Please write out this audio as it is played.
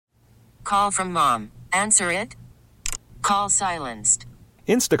Call from mom. Answer it. Call silenced.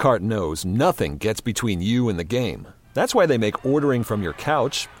 Instacart knows nothing gets between you and the game. That's why they make ordering from your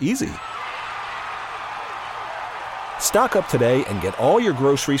couch easy. Stock up today and get all your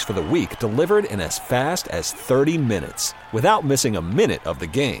groceries for the week delivered in as fast as 30 minutes without missing a minute of the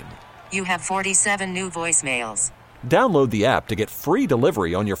game. You have 47 new voicemails. Download the app to get free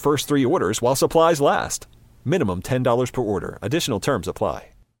delivery on your first 3 orders while supplies last. Minimum $10 per order. Additional terms apply.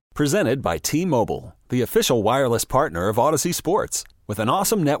 Presented by T-Mobile, the official wireless partner of Odyssey Sports. With an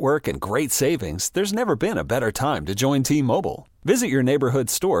awesome network and great savings, there's never been a better time to join T-Mobile. Visit your neighborhood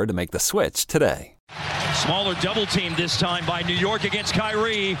store to make the switch today. Smaller double team this time by New York against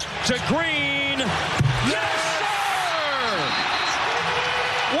Kyrie to Green. Yes, sir!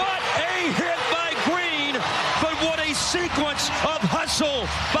 What a hit by Green, but what a sequence of hustle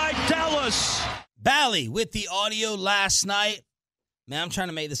by Dallas. Bally with the audio last night. Man, I'm trying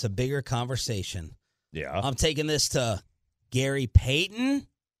to make this a bigger conversation. Yeah. I'm taking this to Gary Payton,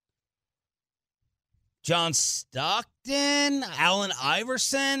 John Stockton, Allen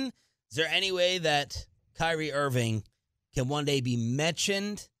Iverson. Is there any way that Kyrie Irving can one day be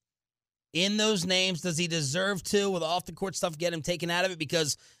mentioned in those names? Does he deserve to, with off-the-court stuff, get him taken out of it?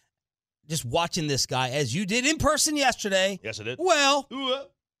 Because just watching this guy, as you did in person yesterday. Yes, I did. Well,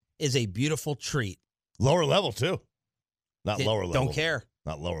 is a beautiful treat. Lower level, too. Not lower level. Don't care.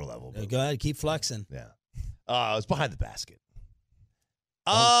 Not lower level. Go ahead, keep flexing. Yeah. It's behind the basket.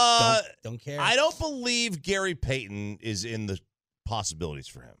 Don't care. I don't believe Gary Payton is in the possibilities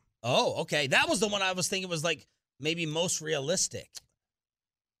for him. Oh, okay. That was the one I was thinking was like maybe most realistic.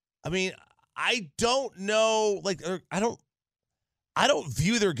 I mean, I don't know. Like, I don't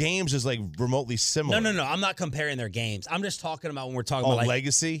view their games as like remotely similar. No. I'm not comparing their games. I'm just talking about when we're talking about like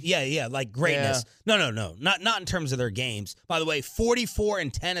legacy. Yeah, like greatness. Yeah. No. Not in terms of their games. By the way, 44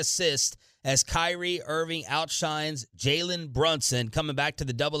 and 10 assists as Kyrie Irving outshines Jalen Brunson coming back to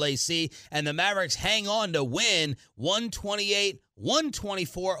the AAC, and the Mavericks hang on to win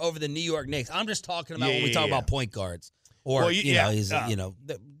 128-124 over the New York Knicks. I'm just talking about when we talk about point guards. Or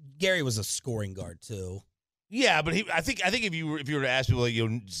Gary was a scoring guard too. Yeah, but I think if you were to ask people,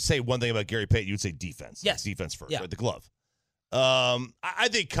 say one thing about Gary Payton, you would say defense. Yes, defense first. Yeah. Right? The glove. I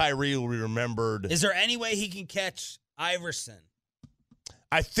think Kyrie will be remembered. Is there any way he can catch Iverson?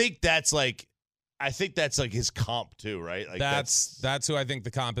 I think that's like his comp too, right? Like that's who I think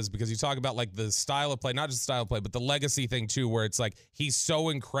the comp is, because you talk about like the style of play, not just style of play, but the legacy thing too, where it's like he's so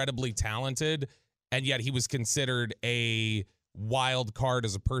incredibly talented, and yet he was considered a wild card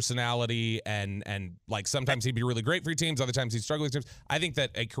as a personality, and like sometimes he'd be really great for your teams, other times he'd struggle with teams. I think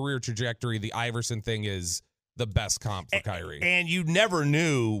that a career trajectory, the Iverson thing is the best comp for Kyrie. And you never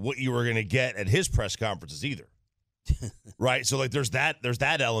knew what you were going to get at his press conferences either. Right? So like there's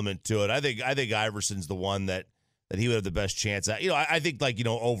that element to it. I think Iverson's the one that he would have the best chance at. I think like,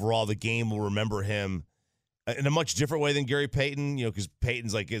 overall the game will remember him in a much different way than Gary Payton, because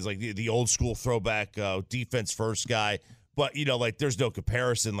Payton's is the old school throwback defense first guy. But, like there's no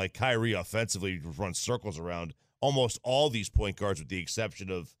comparison. Like Kyrie offensively runs circles around almost all these point guards with the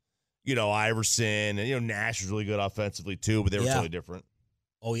exception of, Iverson, and, Nash was really good offensively too, but they were totally different.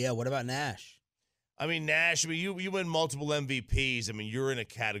 Oh, yeah. What about Nash? I mean, Nash, you win multiple MVPs. I mean, you're in a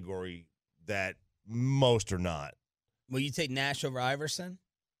category that most are not. Will you take Nash over Iverson?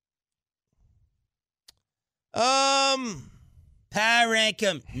 Power rank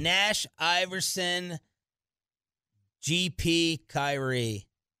him. Nash, Iverson, GP, Kyrie.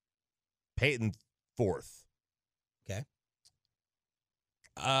 Payton fourth. Okay.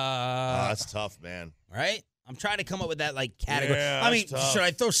 That's tough, man. Right? I'm trying to come up with that category. Yeah, I mean, tough. should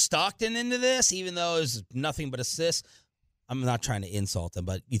I throw Stockton into this, even though it's nothing but assists? I'm not trying to insult him,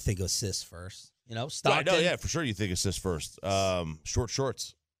 but you think of assists first. Stockton. No, yeah, for sure you think assists first. Short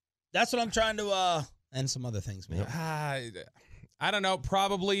shorts. That's what I'm trying to, and some other things, maybe. I don't know.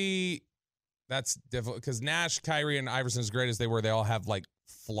 Probably that's difficult because Nash, Kyrie, and Iverson, as great as they were, they all have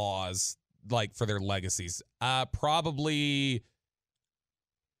flaws for their legacies. Probably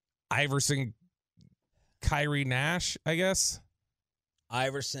Iverson, Kyrie, Nash, I guess.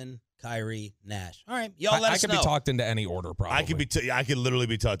 Iverson, Kyrie, Nash. All right, y'all let us know. I could be talked into any order, probably. I could literally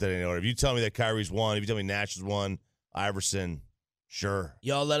be talked into any order. If you tell me that Kyrie's one, if you tell me Nash is one, Iverson, sure.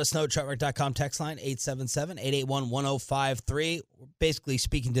 Y'all let us know. Truckmark.com text line 877-881-1053. We're basically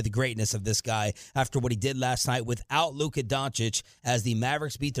speaking to the greatness of this guy after what he did last night without Luka Doncic as the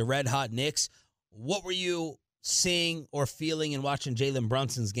Mavericks beat the red hot Knicks. What were you seeing or feeling and watching Jalen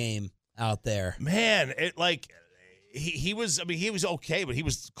Brunson's game out there? Man, he was okay, but he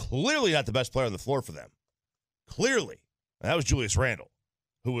was clearly not the best player on the floor for them. Clearly. And that was Julius Randle.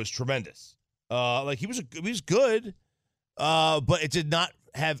 who was tremendous. He was good, but it did not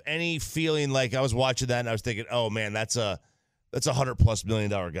have any feeling like I was watching that and I was thinking, oh man, that's a $100+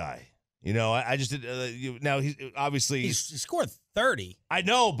 million guy. You know, I just did. Now he's obviously he scored 30. I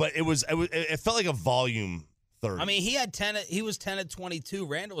know, but it felt like a volume 30. I mean, he was 10 at 22.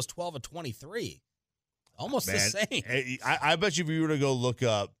 Randall was 12 at 23. Almost the same. I bet you if you were to go look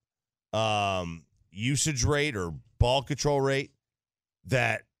up usage rate or ball control rate,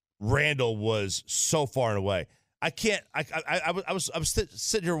 that Randall was so far and away. I was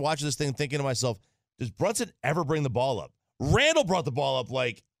sitting here watching this thing thinking to myself, does Brunson ever bring the ball up? Randall brought the ball up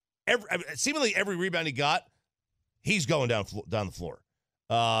like seemingly every rebound he got, he's going down the floor.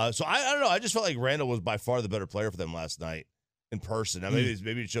 So I don't know. I just felt like Randall was by far the better player for them last night in person. Now,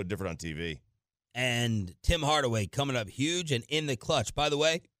 maybe it showed different on TV. And Tim Hardaway coming up huge and in the clutch. By the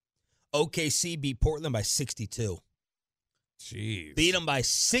way, OKC beat Portland by 62. Jeez. Beat them by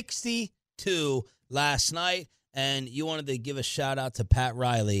 62 last night. And you wanted to give a shout-out to Pat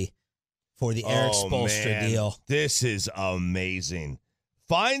Riley for the Eric Spoelstra deal. This is amazing.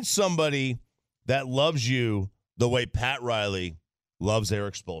 Find somebody that loves you the way Pat Riley loves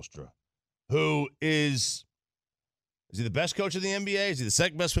Eric Spoelstra, who is he the best coach of the NBA? Is he the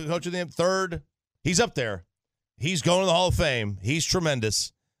second best coach of the NBA? Third? He's up there. He's going to the Hall of Fame. He's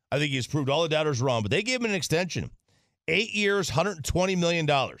tremendous. I think he's proved all the doubters wrong, but they gave him an extension. 8 years, $120 million.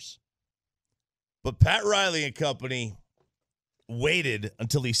 But Pat Riley and company waited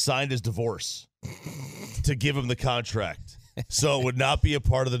until he signed his divorce to give him the contract, so it would not be a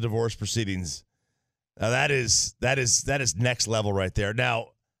part of the divorce proceedings. Now that is next level right there. Now,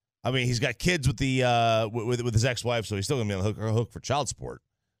 I mean, he's got kids with the with his ex-wife, so he's still gonna be on the hook for child support,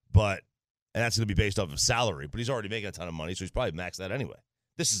 and that's gonna be based off of salary. But he's already making a ton of money, so he's probably maxed that anyway.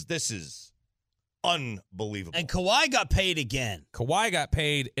 This is unbelievable. And Kawhi got paid again. Kawhi got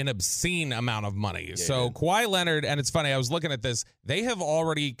paid an obscene amount of money. Yeah, so Kawhi Leonard, and it's funny, I was looking at this, they have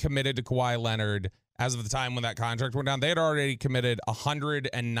already committed to Kawhi Leonard as of the time when that contract went down. They had already committed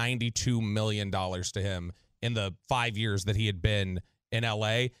 $192 million to him in the 5 years that he had been in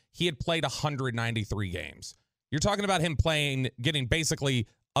LA. He had played 193 games. You're talking about him getting basically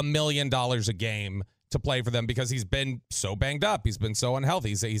 $1 million a game to play for them because he's been so banged up. He's been so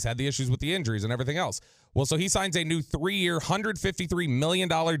unhealthy. He's had the issues with the injuries and everything else. Well, so he signs a new 3-year, $153 million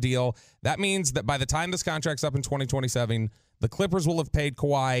deal. That means that by the time this contract's up in 2027, the Clippers will have paid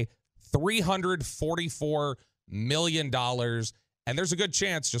Kawhi $344 million. And there's a good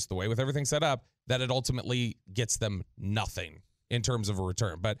chance, just the way with everything set up, that it ultimately gets them nothing in terms of a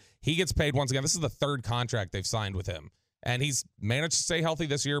return. But he gets paid once again. This is the third contract they've signed with him. And he's managed to stay healthy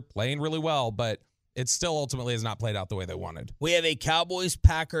this year, playing really well, but it still ultimately has not played out the way they wanted. We have a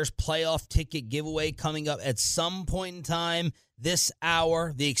Cowboys-Packers playoff ticket giveaway coming up at some point in time this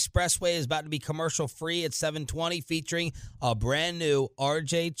hour. The Expressway is about to be commercial-free at 7:20, featuring a brand-new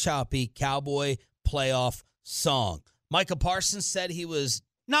RJ Choppy Cowboy playoff song. Micah Parsons said he was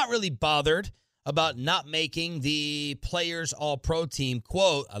not really bothered about not making the Players All-Pro team.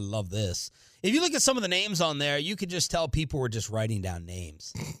 Quote, I love this. If you look at some of the names on there, you could just tell people were just writing down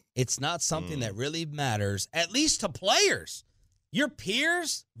names. It's not something that really matters, at least to players. Your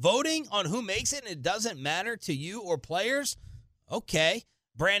peers voting on who makes it and it doesn't matter to you or players? Okay.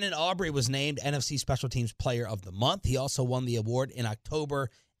 Brandon Aubrey was named NFC Special Teams Player of the Month. He also won the award in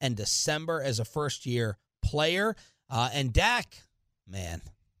October and December as a first-year player. And Dak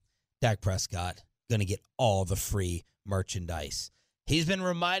Prescott, going to get all the free merchandise. He's been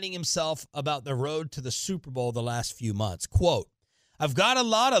reminding himself about the road to the Super Bowl the last few months. Quote, I've got a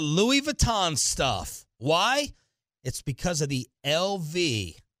lot of Louis Vuitton stuff. Why? It's because of the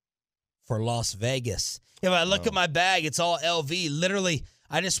LV for Las Vegas. If I look at my bag, it's all LV. Literally,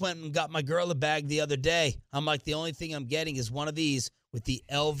 I just went and got my girl a bag the other day. I'm like, the only thing I'm getting is one of these with the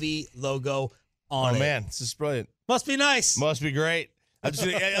LV logo on it. Oh, man, this is brilliant. Must be nice. Must be great. I'm just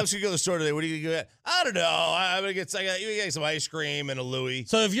gonna go to the store today. What are you gonna get? I don't know. I'm gonna get some ice cream and a Louis.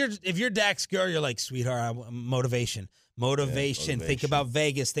 So if you're Dak's girl, you're like, sweetheart, motivation. Think about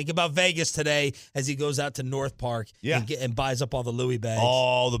Vegas. Think about Vegas today as he goes out to North Park and buys up all the Louis bags.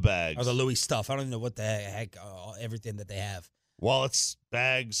 All the bags. Or the Louis stuff. I don't even know what the heck, everything that they have. Wallets,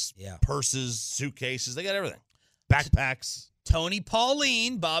 bags, purses, suitcases. They got everything. Backpacks. Tony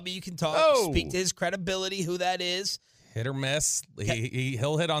Pauline. Bobby, you can speak to his credibility, who that is. Hit or miss.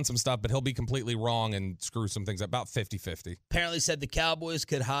 He'll hit on some stuff, but he'll be completely wrong and screw some things up. About 50-50. Apparently said the Cowboys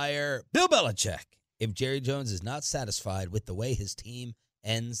could hire Bill Belichick if Jerry Jones is not satisfied with the way his team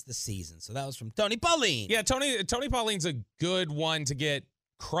ends the season. So that was from Tony Pauline. Yeah, Tony Pauline's a good one to get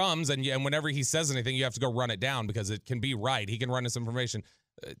crumbs, and whenever he says anything, you have to go run it down because it can be right. He can run this information.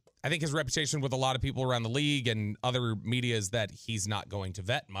 I think his reputation with a lot of people around the league and other media is that he's not going to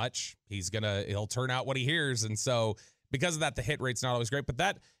vet much. He'll turn out what he hears. And so because of that, the hit rate's not always great. But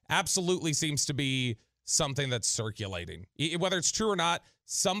that absolutely seems to be something that's circulating. Whether it's true or not,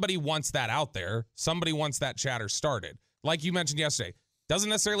 somebody wants that out there. Somebody wants that chatter started. Like you mentioned yesterday, doesn't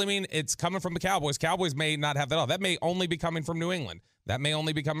necessarily mean it's coming from the Cowboys. Cowboys may not have that all. That may only be coming from New England. That may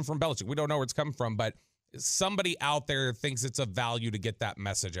only be coming from Belichick. We don't know where it's coming from, but somebody out there thinks it's of value to get that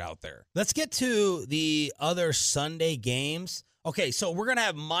message out there. Let's get to the other Sunday games. Okay, so we're going to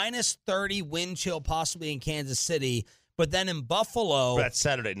have minus 30 wind chill possibly in Kansas City, but then in Buffalo. That's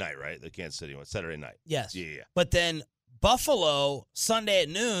Saturday night, right? The Kansas City one. Saturday night. Yes. Yeah. But then Buffalo, Sunday at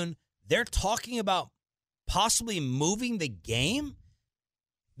noon, they're talking about possibly moving the game.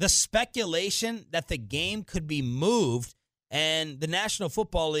 The speculation that the game could be moved, and the National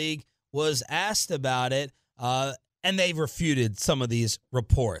Football League was asked about it, and they refuted some of these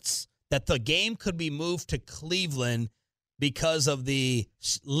reports that the game could be moved to Cleveland because of the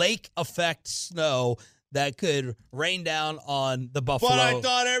lake effect snow that could rain down on the Buffalo. But I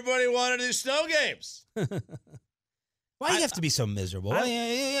thought everybody wanted to do snow games. Why do you have to be so miserable?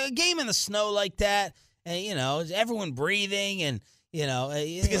 A game in the snow like that, and everyone breathing and.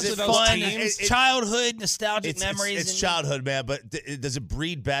 Because it's fun. It's childhood, nostalgic memories. It's childhood, man. But does it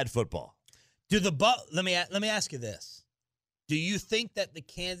breed bad football? Let me ask you this: do you think that the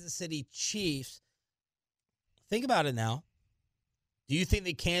Kansas City Chiefs? Think about it now. Do you think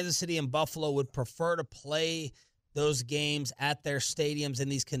that Kansas City and Buffalo would prefer to play those games at their stadiums in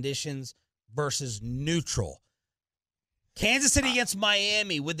these conditions versus neutral? Kansas City against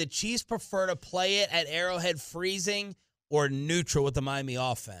Miami. Would the Chiefs prefer to play it at Arrowhead freezing? Or neutral with the Miami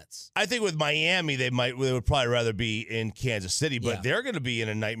offense? I think with Miami, they would probably rather be in Kansas City, but they're going to be in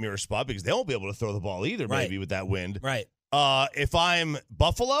a nightmare spot because they won't be able to throw the ball either, maybe with that wind. Right. If I'm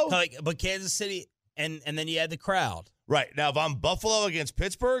Buffalo, but Kansas City, and then you had the crowd. Right. Now, if I'm Buffalo against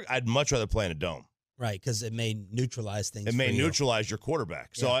Pittsburgh, I'd much rather play in a dome. Right, because it may neutralize things. It may neutralize your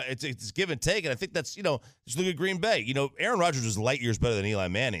quarterback. So it's give and take, and I think that's, just look at Green Bay. Aaron Rodgers was light years better than Eli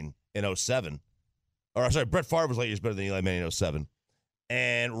Manning in 2007. Or, sorry, Brett Favre was light years better than Eli Manning in 2007.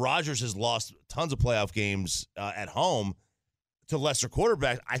 And Rodgers has lost tons of playoff games at home to lesser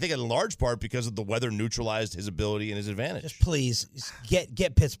quarterbacks, I think in large part because of the weather neutralized his ability and his advantage. Just please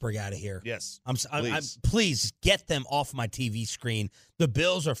get Pittsburgh out of here. Yes. Please get them off my TV screen. The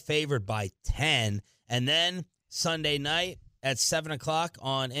Bills are favored by 10. And then Sunday night at 7 o'clock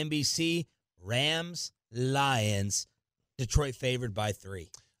on NBC, Rams-Lions, Detroit favored by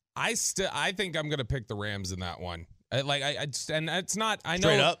 3. I think I'm going to pick the Rams in that one. And it's not. I know.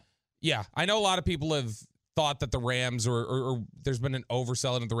 Straight up. Yeah, I know a lot of people have thought that the Rams or there's been an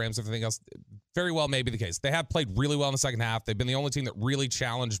overselling of the Rams. Everything else, very well may be the case. They have played really well in the second half. They've been the only team that really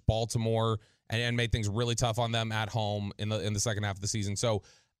challenged Baltimore and made things really tough on them at home in the second half of the season. So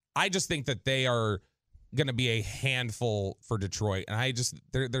I just think that they are going to be a handful for Detroit. And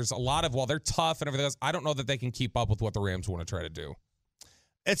there's a lot of, while they're tough and everything else, I don't know that they can keep up with what the Rams want to try to do.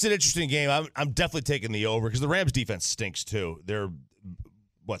 It's an interesting game. I'm definitely taking the over because the Rams defense stinks too. They're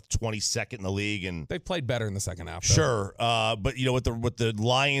 22nd in the league, and they played better in the second half. Though. Sure, but what the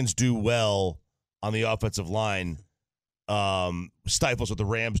Lions do well on the offensive line stifles what the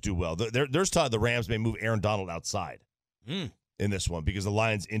Rams do well. There's talk the Rams may move Aaron Donald outside in this one because the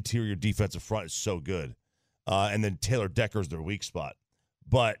Lions' interior defensive front is so good, and then Taylor Decker's their weak spot.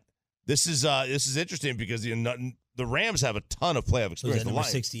 But this is interesting because the Rams have a ton of playoff experience. Was that number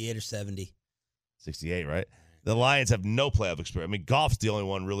 68 or 70? 68, right? The Lions have no playoff experience. I mean, Goff's the only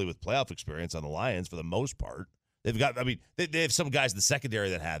one really with playoff experience on the Lions for the most part. They've got, they have some guys in the secondary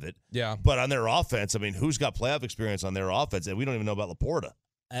that have it. Yeah. But on their offense, who's got playoff experience on their offense? And we don't even know about Laporta.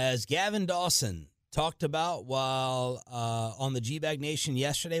 As Gavin Dawson talked about while on the G-Bag Nation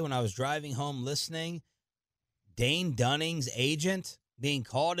yesterday when I was driving home listening, Dane Dunning's agent being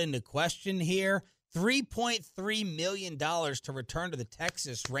called into question here. $3.3 million to return to the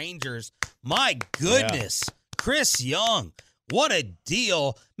Texas Rangers. My goodness. Yeah. Chris Young, what a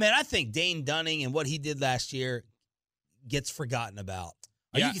deal. Man, I think Dane Dunning and what he did last year gets forgotten about.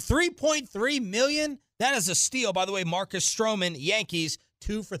 Yeah. $3.3 million? That is a steal. By the way, Marcus Stroman, Yankees,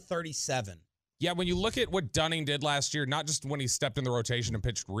 2 for 37. Yeah, when you look at what Dunning did last year, not just when he stepped in the rotation and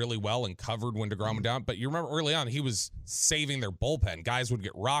pitched really well and covered when DeGrom went down, but you remember early on, he was saving their bullpen. Guys would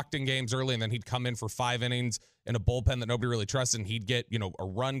get rocked in games early, and then he'd come in for 5 innings in a bullpen that nobody really trusted, and he'd get, a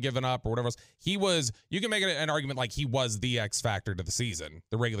run given up or whatever else. You can make an argument like he was the X factor to the season,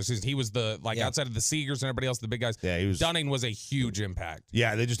 the regular season. He was outside of the Seagers and everybody else, the big guys. Yeah, Dunning was a huge impact.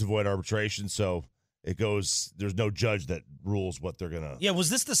 Yeah, they just avoid arbitration, so it goes. There's no judge that rules what they're gonna. Yeah, was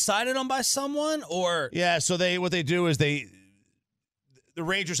this decided on by someone or? Yeah, so what they do is the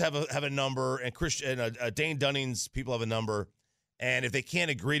Rangers have a number, and Dane Dunning's people have a number, and if they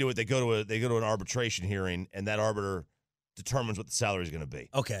can't agree to it, they go to an arbitration hearing, and that arbiter determines what the salary is going to be.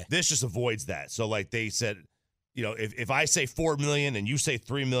 Okay, this just avoids that. So like they said, if I say $4 million and you say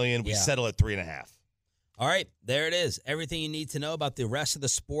 $3 million, we settle at 3.5. All right, there it is. Everything you need to know about the rest of the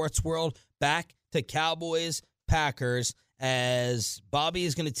sports world. Back to Cowboys, Packers, as Bobby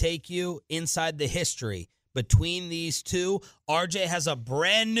is going to take you inside the history between these two. RJ has a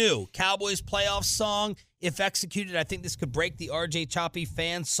brand new Cowboys playoff song. If executed, I think this could break the RJ Choppy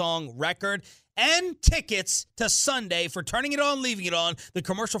fan song record. And tickets to Sunday for Turning It On, Leaving It On, the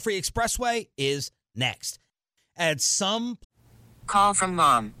commercial-free expressway, is next. At some... Call from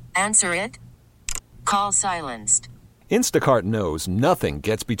mom. Answer it. Call silenced. Instacart knows nothing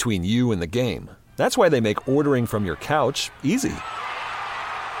gets between you and the game. That's why they make ordering from your couch easy.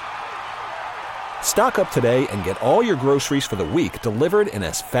 Stock up today and get all your groceries for the week delivered in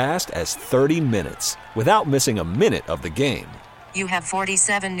as fast as 30 minutes without missing a minute of the game. You have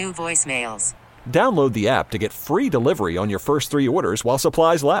 47 new voicemails. Download the app to get free delivery on your first 3 orders while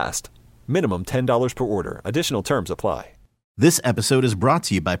supplies last. Minimum $10 per order. Additional terms apply. This episode is brought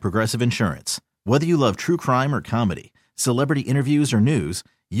to you by Progressive Insurance. Whether you love true crime or comedy, celebrity interviews or news,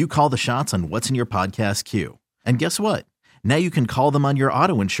 you call the shots on what's in your podcast queue. And guess what? Now you can call them on your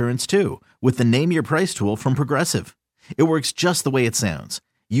auto insurance too with the Name Your Price tool from Progressive. It works just the way it sounds.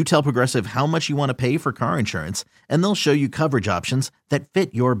 You tell Progressive how much you want to pay for car insurance, and they'll show you coverage options that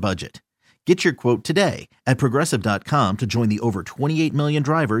fit your budget. Get your quote today at Progressive.com to join the over 28 million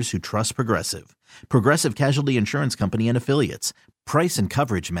drivers who trust Progressive. Progressive Casualty Insurance Company and Affiliates. Price and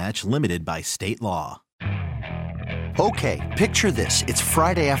coverage match limited by state law. Okay, picture this. It's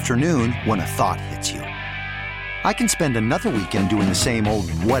Friday afternoon when a thought hits you. I can spend another weekend doing the same old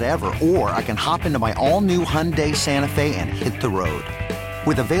whatever, or I can hop into my all-new Hyundai Santa Fe and hit the road.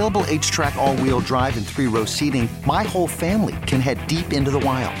 With available H-Track all-wheel drive and 3-row seating, my whole family can head deep into the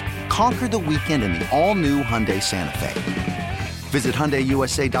wild. Conquer the weekend in the all-new Hyundai Santa Fe. Visit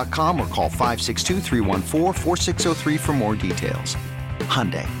HyundaiUSA.com or call 562-314-4603 for more details.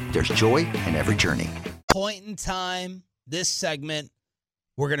 Hyundai, there's joy in every journey. Point in time, this segment,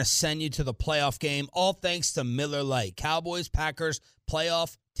 we're going to send you to the playoff game, all thanks to Miller Lite. Cowboys, Packers,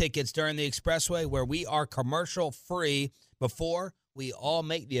 playoff tickets during the Expressway, where we are commercial-free before we all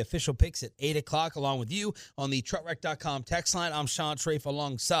make the official picks at 8 o'clock, along with you on the truckwreck.com text line. I'm Sean Trafe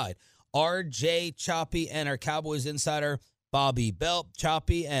alongside RJ Choppy and our Cowboys insider, Bobby Belt.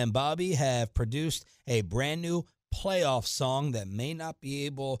 Choppy and Bobby have produced a brand new playoff song that may not be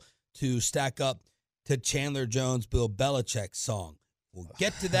able to stack up to Chandler Jones' Bill Belichick song. We'll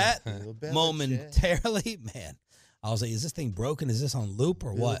get to that momentarily. Man, I was like, is this thing broken? Is this on loop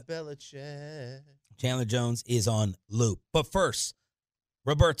or what? Belichick. Chandler Jones is on loop. But first,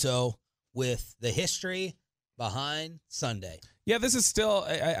 Roberto with the history behind Sunday. Yeah, this is still,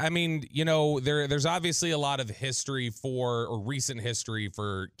 I mean, there's obviously a lot of history or recent history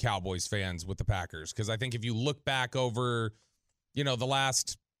for Cowboys fans with the Packers. Because I think if you look back over,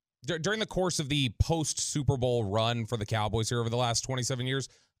 during the course of the post-Super Bowl run for the Cowboys here over the last 27 years,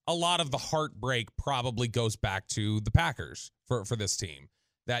 a lot of the heartbreak probably goes back to the Packers for this team.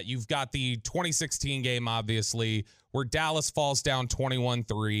 That you've got the 2016 game, obviously, where Dallas falls down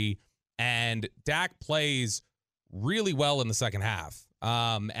 21-3, and Dak plays really well in the second half.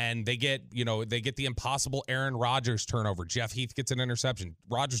 And they get the impossible Aaron Rodgers turnover. Jeff Heath gets an interception.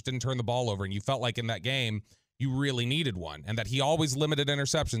 Rodgers didn't turn the ball over, and you felt like in that game you really needed one, and that he always limited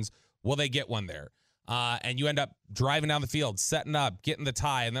interceptions. Well, they get one there. And you end up driving down the field, setting up, getting the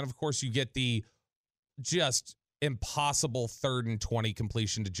tie, and then, of course, you get the just impossible 3rd and 20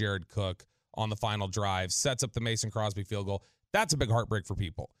 completion to Jared Cook on the final drive, sets up the Mason Crosby field goal. That's a big heartbreak for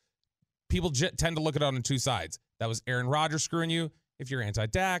people. People tend to look at it on two sides. That was Aaron Rodgers screwing you. If you're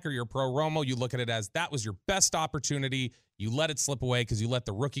anti-Dak or you're pro-Romo, you look at it as that was your best opportunity. You let it slip away because you let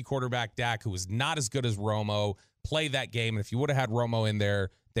the rookie quarterback Dak, who was not as good as Romo, play that game. And if you would have had Romo in there,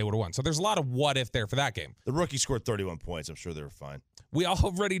 they would have won. So there's a lot of what if there for that game. The rookie scored 31 points. I'm sure they were fine. We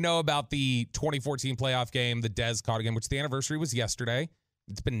already know about the 2014 playoff game, the Dez Carter game, which the anniversary was yesterday.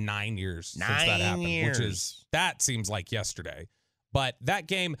 It's been 9 years since that happened, that seems like yesterday. But that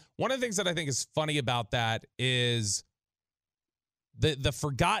game, one of the things that I think is funny about that is the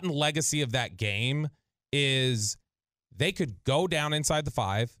forgotten legacy of that game is they could go down inside the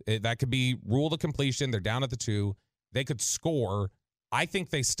 5. That could be ruled a completion. They're down at the 2. They could score. I think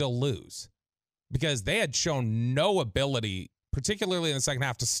they still lose because they had shown no ability, particularly in the second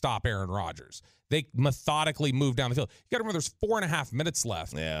half, to stop Aaron Rodgers. They methodically moved down the field. You got to remember there's 4.5 minutes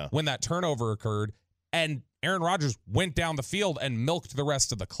left when that turnover occurred, and Aaron Rodgers went down the field and milked the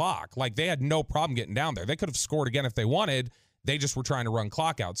rest of the clock. Like, they had no problem getting down there. They could have scored again if they wanted. They just were trying to run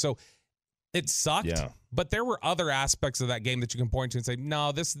clock out. So it sucked, but there were other aspects of that game that you can point to and say,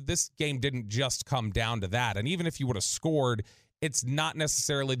 no, this game didn't just come down to that. And even if you would have scored, it's not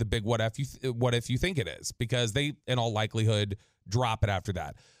necessarily the big what if you think it is, because they, in all likelihood, drop it after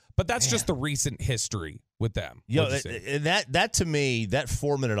that. But that's just the recent history with them. That to me, that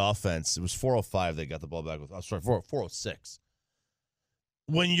 4-minute offense, it was 4:05 they got the ball back with. 4:06.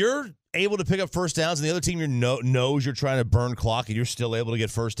 When you're able to pick up first downs and the other team knows you're trying to burn clock and you're still able to get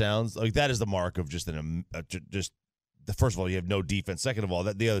first downs, like, that is the mark of just first of all, you have no defense. Second of all,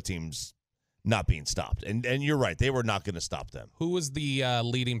 that the other team's not being stopped. And you're right, they were not going to stop them. Who was the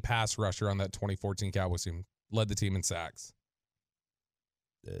leading pass rusher on that 2014 Cowboys team? Led the team in sacks.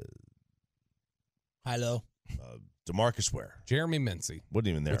 High-low. DeMarcus Ware. Jeremy Mincy. Wasn't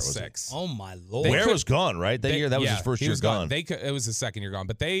even there, with was 6. Oh, my Lord. Ware was gone, right? That year? That was his first year gone. It was his second year gone.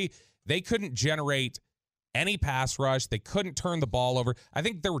 But they couldn't generate any pass rush. They couldn't turn the ball over. I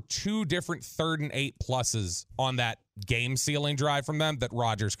think there were 2 different 3rd and 8 pluses on that game-sealing drive from them that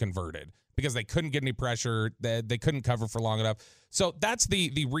Rodgers converted because they couldn't get any pressure. They couldn't cover for long enough. So that's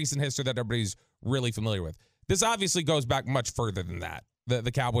the recent history that everybody's really familiar with. This obviously goes back much further than that,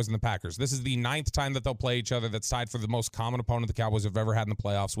 the Cowboys and the Packers. This is the 9th time that they'll play each other. That's tied for the most common opponent the Cowboys have ever had in the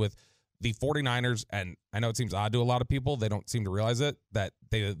playoffs with the 49ers. And I know it seems odd to a lot of people. They don't seem to realize it, that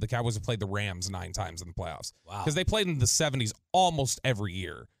the Cowboys have played the Rams 9 times in the playoffs. Wow. Because they played in the 70s almost every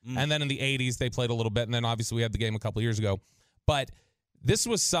year. And then in the 80s, they played a little bit. And then obviously we had the game a couple years ago. But this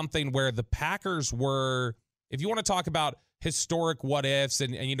was something where the Packers were, if you want to talk about historic what ifs,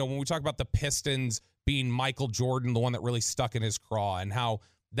 and when we talk about the Pistons being Michael Jordan, the one that really stuck in his craw, and how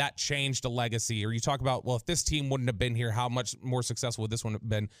that changed a legacy, or you talk about, well, if this team wouldn't have been here, how much more successful would this one have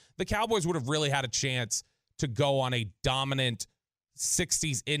been? The Cowboys would have really had a chance to go on a dominant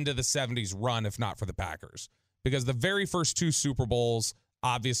 60s into the 70s run if not for the Packers. Because the very first 2 Super Bowls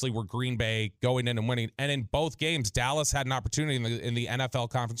obviously were Green Bay going in and winning. And in both games, Dallas had an opportunity in the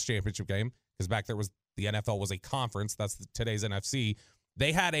NFL Conference Championship game, because back there the NFL was a conference. That's today's NFC.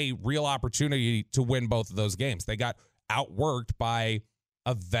 They had a real opportunity to win both of those games. They got outworked by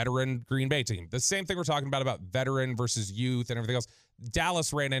a veteran Green Bay team. The same thing we're talking about veteran versus youth and everything else.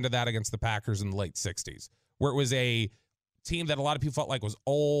 Dallas ran into that against the Packers in the late 60s, where it was a team that a lot of people felt like was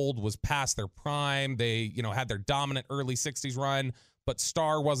old, was past their prime. They, had their dominant early 60s run, but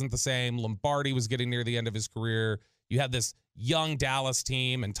Starr wasn't the same. Lombardi was getting near the end of his career. You had this young Dallas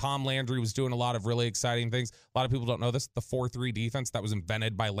team, and Tom Landry was doing a lot of really exciting things. A lot of people don't know this. The 4-3 defense that was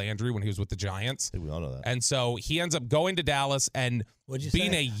invented by Landry when he was with the Giants. I think we all know that. And so he ends up going to Dallas and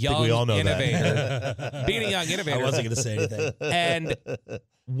being a young we all know innovator. Being a young innovator. I wasn't going to say anything. And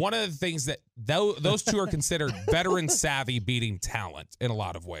one of the things that those 2 are considered veteran savvy beating talent in a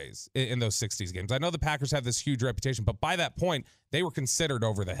lot of ways in those 60s games. I know the Packers have this huge reputation, but by that point, they were considered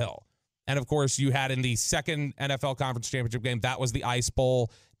over the hill. And, of course, you had in the second NFL Conference Championship game, that was the Ice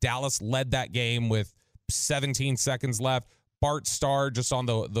Bowl. Dallas led that game with 17 seconds left. Bart Starr, just on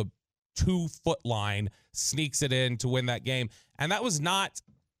the 2-foot line, sneaks it in to win that game. And that was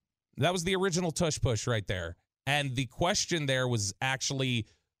the original tush push right there. And the question there was actually,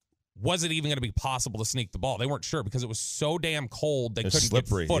 was it even going to be possible to sneak the ball? They weren't sure because it was so damn cold they couldn't get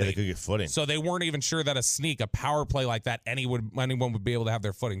footing. Yeah, they couldn't get footing. So they weren't even sure that a power play like that, anyone would be able to have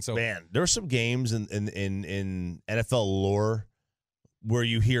their footing. So man, there are some games in NFL lore where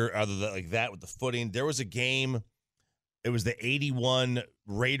you hear other than like that with the footing. There was a game, it was the 81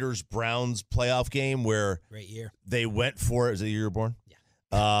 Raiders-Browns playoff game where great year. They went for it. Is it the year you were born?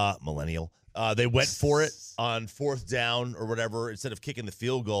 Yeah. Millennial. They went for it on 4th down or whatever instead of kicking the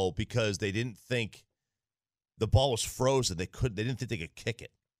field goal because they didn't think the ball was frozen. They didn't think they could kick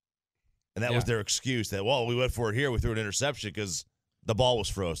it. And that was their excuse that, well, we went for it here. We threw an interception because the ball was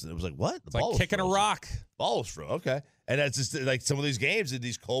frozen. It was like, what? It's like kicking a rock. Ball was frozen. Okay. And that's just like some of these games in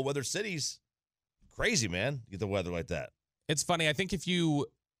these cold weather cities. Crazy, man. You get the weather like that. It's funny. I think if you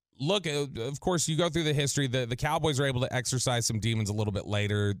look, of course, you go through the history. The Cowboys were able to exercise some demons a little bit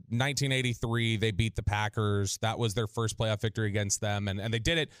later. 1983, they beat the Packers. That was their first playoff victory against them. And they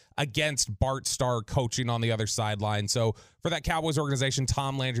did it against Bart Starr coaching on the other sideline. So for that Cowboys organization,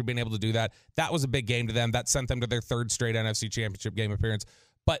 Tom Landry being able to do that, that was a big game to them. That sent them to their 3rd straight NFC Championship game appearance.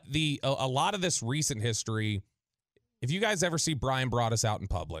 But a lot of this recent history, if you guys ever see Brian Broaddus out in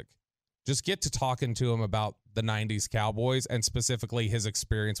public, just get to talking to him about the 90s Cowboys and specifically his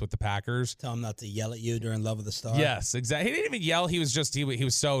experience with the Packers. Tell him not to yell at you during Love of the Star. Yes, exactly. He didn't even yell. He was just he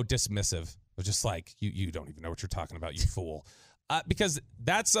was so dismissive They're just like, you don't even know what you're talking about, you fool. Because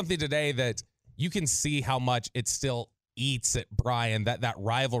that's something today that you can see how much it still eats at Brian, that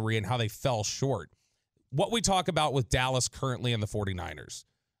rivalry and how they fell short. What we talk about with Dallas currently and the 49ers,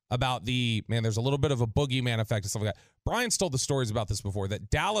 about there's a little bit of a boogeyman effect and stuff like that. Brian's told the stories about this before, that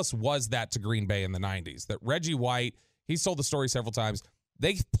Dallas was that to Green Bay in the 90s, that Reggie White, he's told the story several times.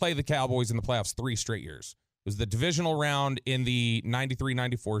 They play the Cowboys in the playoffs 3 straight years. It was the divisional round in the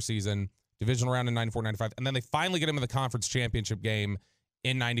 93-94 season, divisional round in 94-95, and then they finally get him in the conference championship game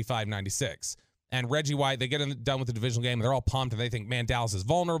in 95-96. And Reggie White, they get done with the divisional game, and they're all pumped, and they think, man, Dallas is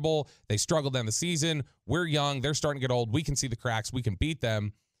vulnerable. They struggled down the season. We're young. They're starting to get old. We can see the cracks. We can beat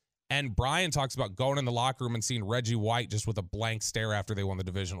them. And Brian talks about going in the locker room and seeing Reggie White just with a blank stare after they won the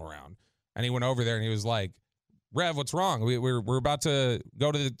divisional round. And he went over there, and he was like, Rev, what's wrong? We're about to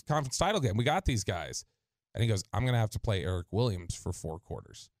go to the conference title game. We got these guys. And he goes, I'm going to have to play Eric Williams for 4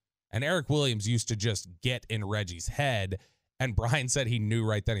 quarters. And Eric Williams used to just get in Reggie's head. And Brian said he knew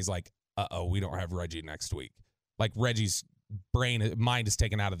right then. He's like, uh-oh, we don't have Reggie next week. Like, Reggie's mind is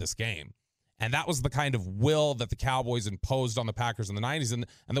taken out of this game. And that was the kind of will that the Cowboys imposed on the Packers in the 90s and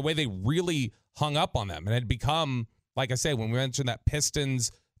the way they really hung up on them. And it had become, like I say, when we mentioned that Pistons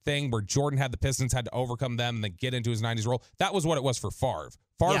thing where Jordan had the Pistons, had to overcome them and then get into his 90s role, that was what it was for Favre.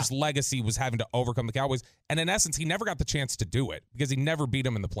 Favre's legacy was having to overcome the Cowboys. And in essence, he never got the chance to do it because he never beat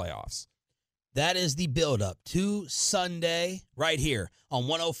them in the playoffs. That is the build-up to Sunday right here on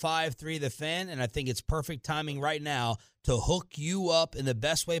 105.3 The Fan, and I think it's perfect timing right now to hook you up in the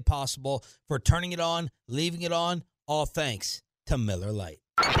best way possible for turning it on, leaving it on, all thanks to Miller Lite.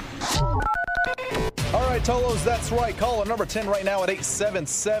 All right, Tolos, that's right. Caller number 10 right now at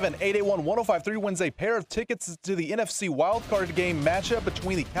 877-881-1053 wins a pair of tickets to the NFC wildcard game matchup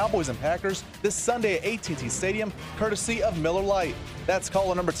between the Cowboys and Packers this Sunday at AT&T Stadium, courtesy of Miller Lite. That's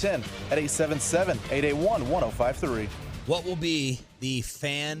caller number 10 at 877-881-1053. What will be the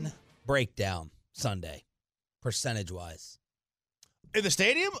fan breakdown Sunday, percentage-wise? In the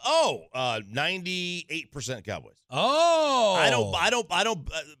stadium? 98% Cowboys. Oh, I don't.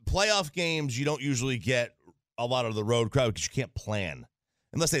 Playoff games, you don't usually get a lot of the road crowd because you can't plan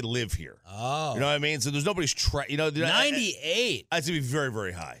unless they live here. Oh, you know what I mean? So there's nobody's 98. I'd say be very,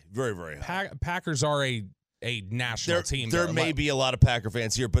 very high, very, very high. Packers are a national team. There may be a lot of Packer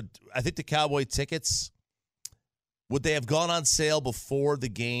fans here, but I think the Cowboy tickets, would they have gone on sale before the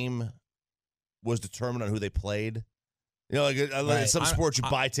game was determined on who they played? You know, like some sports you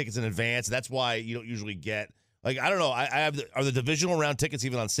buy tickets in advance. That's why you don't usually get, like, I don't know. Are the divisional round tickets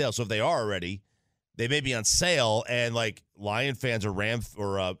even on sale? So if they are already, they may be on sale, and like Lion fans or Ram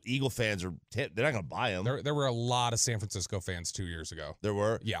or Eagle fans they're not going to buy them. There were a lot of San Francisco fans 2 years ago. There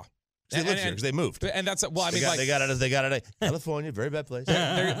were, yeah. They lived here because they moved, and that's well. I mean, they got it. California, very bad place.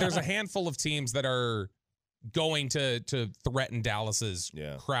 There's a handful of teams that are going to threaten Dallas's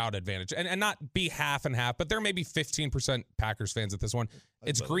crowd advantage and not be half and half, but there may be 15% Packers fans at this one.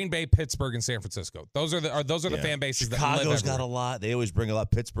 It's Green Bay, Pittsburgh, and San Francisco. Those are the fan bases that live Chicago's got a lot. They always bring a lot.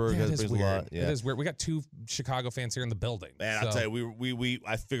 Pittsburgh brings a lot. Yeah. It is weird. We got 2 Chicago fans here in the building. Man, I'll tell you,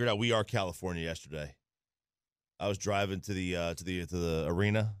 I figured out we are California yesterday. I was driving to the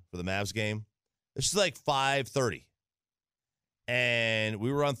arena for the Mavs game. This is like 5:30. And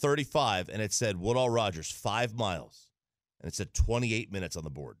we were on 35, and it said Woodall Rogers, 5 miles. And it said 28 minutes on the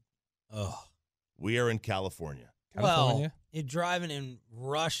board. Oh. We are in California. Well, you're driving in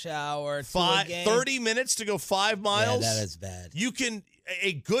rush hour. 30 minutes to go 5 miles? Yeah, that is bad.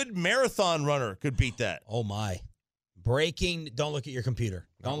 A good marathon runner could beat that. Oh, my. Don't look at your computer.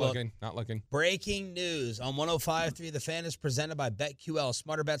 Not looking. Breaking news on 105.3 The Fan is presented by BetQL.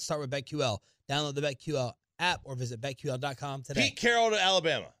 Smarter bets start with BetQL. Download the BetQL app or visit BetQL.com today. Pete Carroll to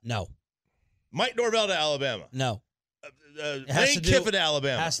Alabama. No. Mike Norvell to Alabama. No. Lane Kiffin to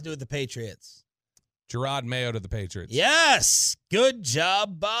Alabama. Has to do with the Patriots. Gerard Mayo to the Patriots. Yes. Good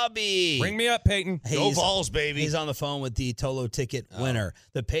job, Bobby. Bring me up, Peyton. Go Vols, baby. He's on the phone with the Tolo ticket winner.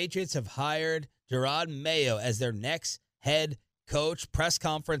 The Patriots have hired Gerard Mayo as their next head coach. Press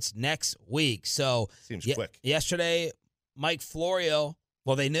conference next week. So seems quick. Yesterday, Mike Florio.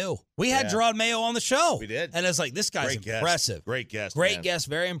 Well, they knew. We had Gerard Mayo on the show. We did. And it's like, this guy's impressive. Great guest. Great guest.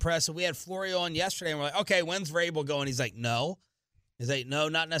 Very impressive. We had Florio on yesterday, and we're like, okay, when's Vrabel going? He's like, no. He's like, no,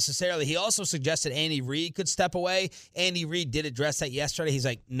 not necessarily. He also suggested Andy Reid could step away. Andy Reid did address that yesterday. He's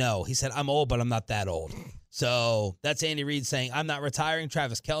like, no. He said, I'm old, but I'm not that old. So that's Andy Reid saying, I'm not retiring.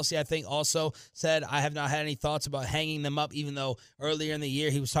 Travis Kelce, I think, also said, I have not had any thoughts about hanging them up, even though earlier in the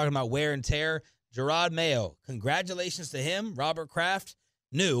year he was talking about wear and tear. Gerard Mayo, congratulations to him. Robert Kraft.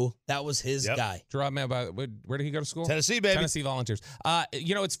 knew that was his guy. Gerard Mayo, where did he go to school? Tennessee, baby. Tennessee Volunteers.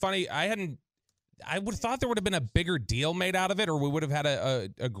 It's funny. I would have thought there would have been a bigger deal made out of it, or we would have had a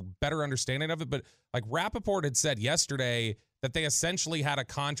better understanding of it. But like Rappaport had said yesterday that they essentially had a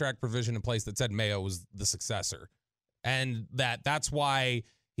contract provision in place that said Mayo was the successor. And that's why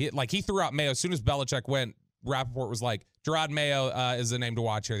he threw out Mayo. As soon as Belichick went, Rappaport was like, Gerard Mayo is the name to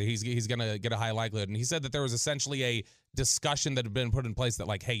watch here. He's going to get a high likelihood. And he said that there was essentially a discussion that had been put in place that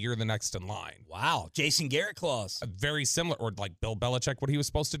like, hey, you're the next in line. Wow. Jason Garrett clause. Very similar, or like Bill Belichick, what he was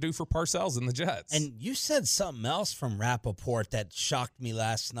supposed to do for Parcells and the Jets. And you said something else from Rappaport that shocked me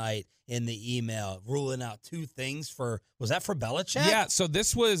last night in the email, ruling out two things was that for Belichick? Yeah, so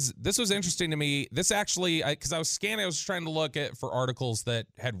this was interesting to me. This actually, because I was scanning, I was trying to look for articles that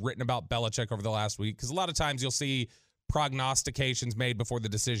had written about Belichick over the last week, because a lot of times you'll see prognostications made before the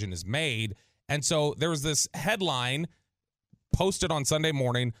decision is made. And so there was this headline posted on Sunday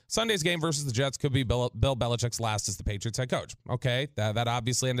morning: Sunday's game versus the Jets could be Bill Belichick's last as the Patriots head coach. Okay, that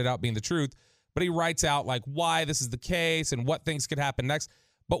obviously ended up being the truth. But he writes out like why this is the case and what things could happen next.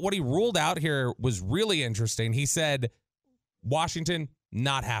 But what he ruled out here was really interesting. He said Washington,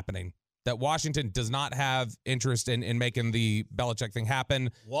 not happening. That Washington does not have interest in making the Belichick thing happen.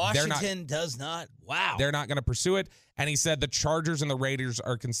 Washington does not. Wow. They're not going to pursue it. And he said the Chargers and the Raiders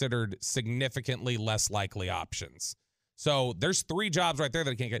are considered significantly less likely options. So there's three jobs right there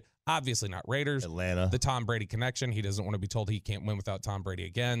that he can't get. Obviously not Raiders. Atlanta. The Tom Brady connection. He doesn't want to be told he can't win without Tom Brady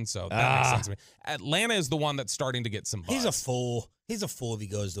again. So that makes sense to me. Atlanta is the one that's starting to get some buzz. He's a fool. He's a fool if he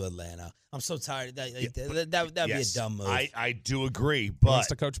goes to Atlanta. I'm so tired. That'd be a dumb move. I do agree. He But wants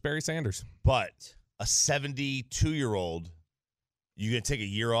to coach Barry Sanders. But a 72-year-old, you going to take a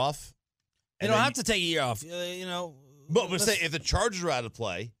year off? You don't have to take a year off. But say if the Chargers are out of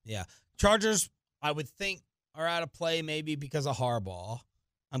play. Yeah. Chargers, I would think, are out of play maybe because of Harbaugh.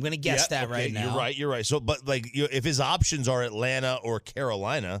 I'm going to guess right now. You're right. So, but if his options are Atlanta or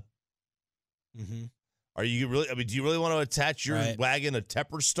Carolina, are you really? I mean, do you really want to attach your wagon to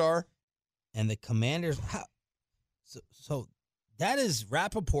Tepper Star? And the Commanders. So that is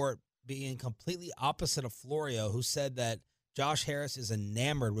Rappaport being completely opposite of Florio, who said that Josh Harris is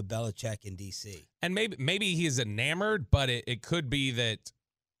enamored with Belichick in D.C. And maybe he is enamored, but it could be that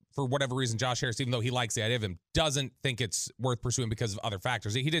for whatever reason, Josh Harris, even though he likes the idea of him, doesn't think it's worth pursuing because of other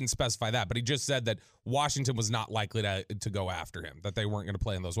factors. He didn't specify that, but he just said that Washington was not likely to go after him, that they weren't going to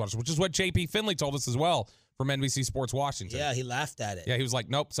play in those waters, which is what J.P. Finley told us as well from NBC Sports Washington. Yeah, he laughed at it. Yeah, he was like,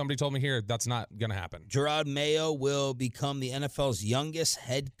 nope, somebody told me here that's not going to happen. Gerard Mayo will become the NFL's youngest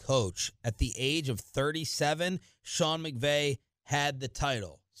head coach. At the age of 37, Sean McVay had the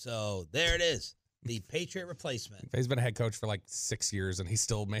title. So there it is. The Patriot replacement. He's been a head coach for like 6 years, and he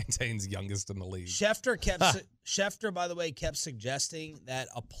still maintains youngest in the league. Schefter, by the way, kept suggesting that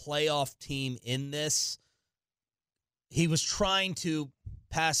a playoff team in this. He was trying to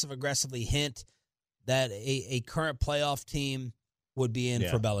passive-aggressively hint that a current playoff team would be in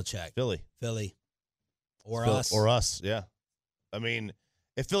for Belichick. Philly. Or us, yeah. I mean,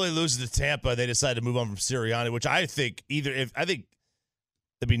 if Philly loses to Tampa, they decide to move on from Sirianni, which I think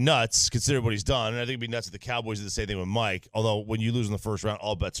it'd be nuts, considering what he's done. And I think it'd be nuts if the Cowboys did the same thing with Mike. Although, when you lose in the first round,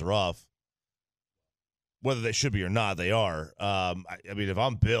 all bets are off. Whether they should be or not, they are. I mean, if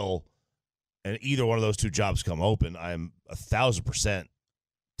I'm Bill and either one of those two jobs come open, I'm 1,000%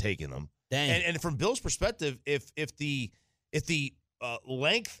 taking them. Dang. And from Bill's perspective, if the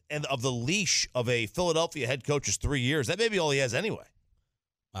length and of the leash of a Philadelphia head coach is 3 years, that may be all he has anyway.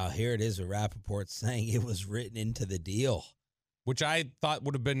 Here it is, a Rappaport saying it was written into the deal. Which I thought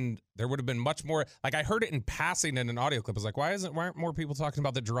would have been much more, like I heard it in passing in an audio clip. I was like, why aren't more people talking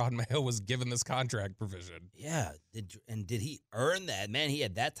about that Gerard Mayo was given this contract provision? Yeah. Did he earn that? Man, he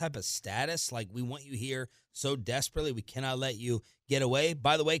had that type of status. Like, we want you here so desperately. We cannot let you get away.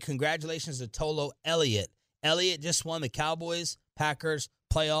 By the way, congratulations to Tolo Elliott. Elliott just won the Cowboys, Packers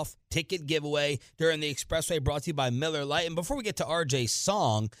playoff ticket giveaway during the Expressway, brought to you by Miller Lite. And before we get to RJ's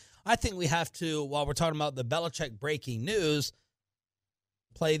song, I think we have to, while we're talking about the Belichick breaking news,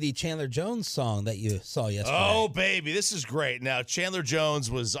 play the Chandler Jones song that you saw yesterday. Oh, baby, this is great. Now, Chandler Jones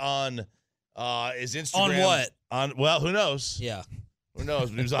was on his Instagram. On what? Well, who knows? Yeah. Who knows?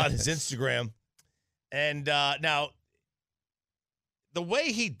 But he was on his Instagram. And now, the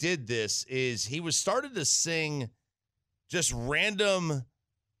way he did this is he was started to sing just random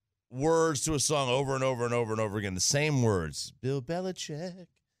words to a song over and over and over and over again. The same words. Bill Belichick.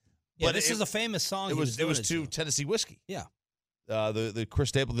 Yeah, but this is a famous song. It was to Tennessee Whiskey. Yeah. The Chris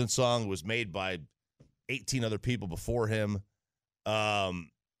Stapleton song was made by 18 other people before him.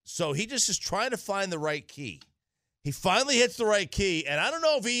 So he just is trying to find the right key. he finally hits the right key, and I don't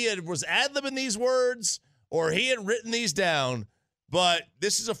know if he was ad-libbing these words or he had written these down, but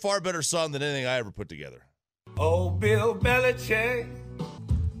this is a far better song than anything I ever put together. Oh, Bill Belichick,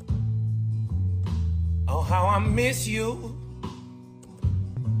 oh, how I miss you.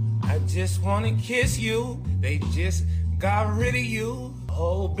 I just want to kiss you. They just got rid of you.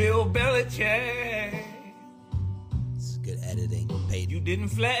 Oh, Bill Belichick. It's good editing. You didn't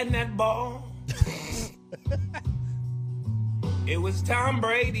flatten that ball. It was Tom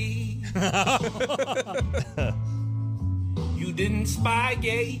Brady. You didn't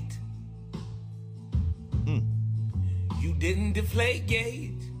Spygate. You didn't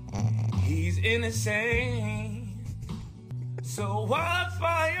Deflategate. He's innocent. So why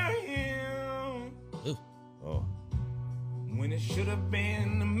fire him? Ooh. Oh. When it should have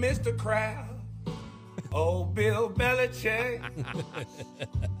been Mr. Crowd. Oh, Bill Belichick.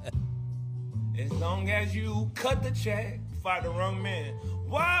 As long as you cut the check, fight the wrong man.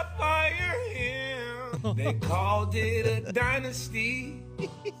 Why fire him? They called it a dynasty.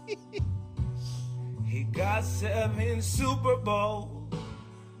 He got 7 Super Bowls.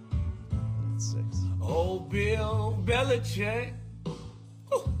 6. Oh, Bill Belichick.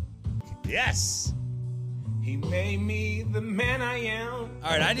 Yes. He made me the man I am. All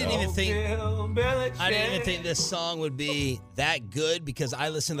right, I didn't even think Bill Belichick. I didn't even think this song would be that good because I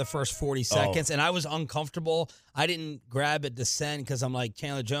listened to the first 40 seconds and I was uncomfortable. I didn't grab it to send because I'm like,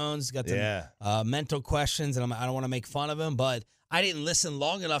 Chandler Jones got the mental questions and I don't want to make fun of him, but I didn't listen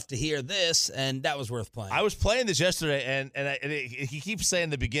long enough to hear this, and that was worth playing. I was playing this yesterday, and he keeps saying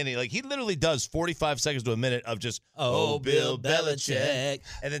the beginning, like he literally does 45 seconds to a minute of just, oh, Bill Belichick.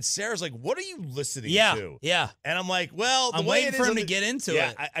 And then Sarah's like, what are you listening to? Yeah. And I'm like, well, I'm waiting for him to get into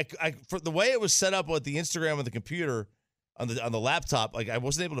it. I for the way it was set up with the Instagram and the computer on the laptop, like I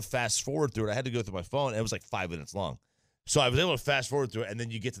wasn't able to fast forward through it. I had to go through my phone, and it was like 5 minutes long. So I was able to fast forward through it, and then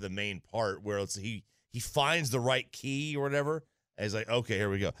you get to the main part where it's he finds the right key or whatever. And he's like, okay, here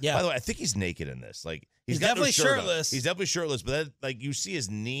we go. Yeah. By the way, I think he's naked in this. Like he's got definitely no shirt shirtless. On. He's definitely shirtless, but then, like you see his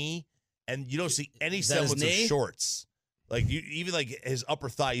knee, and you don't see any semblance of knee? shorts. Like you even like his upper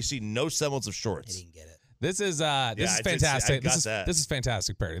thigh, you see no semblance of shorts. I didn't get it. This is fantastic. This is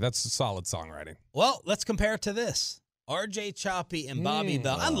fantastic, Perry. That's solid songwriting. Well, let's compare it to this. RJ Choppy and Bobby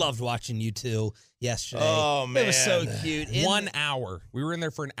Bell. I loved watching you two yesterday. Oh, man. It was so cute. 1 hour. We were in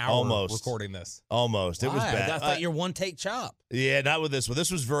there for an hour recording this. Almost. It was bad. I thought you're one take chop. Yeah, not with this one.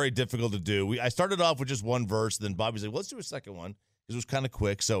 This was very difficult to do. I started off with just one verse, then Bobby's like, well, let's do a second one because it was kind of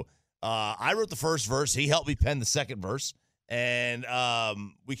quick. So I wrote the first verse. He helped me pen the second verse, and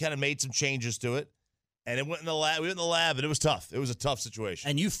we kind of made some changes to it. And it went in the lab. We went in the lab, and it was tough. It was a tough situation.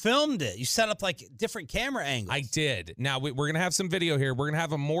 And you filmed it. You set up like different camera angles. I did. Now we're gonna have some video here. We're gonna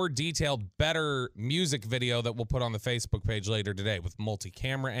have a more detailed, better music video that we'll put on the Facebook page later today with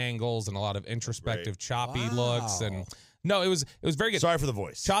multi-camera angles and a lot of introspective, choppy looks. And no, it was very good. Sorry for the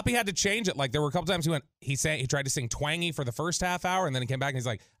voice. Choppy had to change it. Like there were a couple times he tried to sing twangy for the first half hour, and then he came back and he's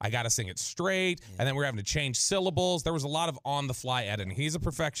like, I got to sing it straight. Yeah. And then we're having to change syllables. There was a lot of on-the-fly editing. He's a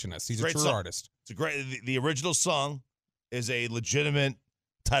perfectionist. He's a true artist. It's a great. The original song is a legitimate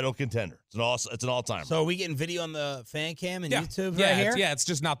title contender. It's an all-timer. So are we getting video on the fan cam and YouTube here? Yeah, it's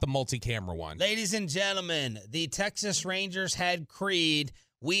just not the multi-camera one. Ladies and gentlemen, the Texas Rangers had Creed.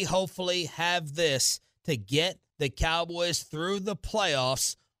 We hopefully have this to get the Cowboys through the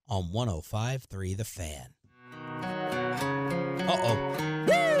playoffs on 105.3 The Fan. Uh-oh.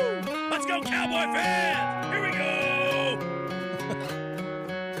 Woo! Let's go, Cowboy fans! Here we go!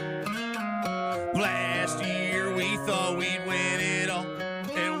 Last year we thought we'd win it all,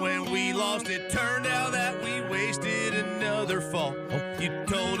 and when we lost it turned out that we wasted another fall. You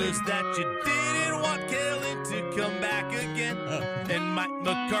told us that you didn't want Kellen to come back again, and Mike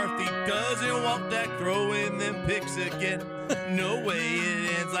McCarthy doesn't want Dak throwing them picks again. No way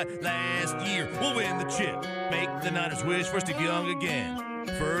it ends like last year. We'll win the chip, make the Niners wish for us to young again.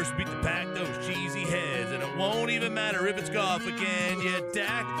 First beat the pack, those cheesy heads, and it won't even matter if it's golf again. Yeah,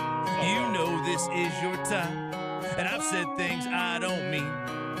 Dak, you know this is your time, and I've said things I don't mean,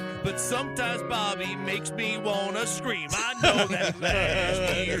 but sometimes Bobby makes me want to scream. I know that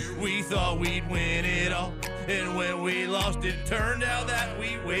last year we thought we'd win it all, and when we lost it turned out that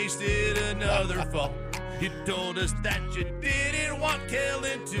we wasted another fall. You told us that you didn't want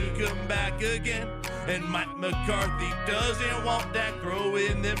Kellen to come back again, and Mike McCarthy doesn't want Dak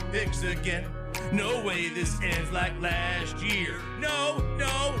throwing them picks again. No way this ends like last year. No,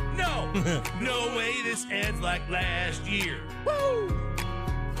 no, no. No way this ends like last year. Woo!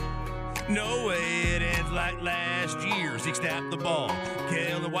 No way it ends like last year. Zeke snapped the ball.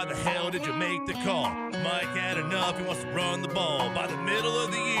 Kale, why the hell did you make the call? Mike had enough, he wants to run the ball. By the middle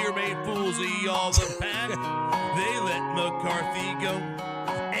of the year, made fools of all the pack. They let McCarthy go.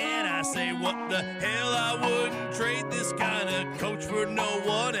 And I say, what the hell, I wouldn't trade this kind of coach for no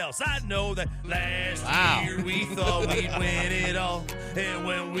one else. I know that last year we thought we'd win it all. And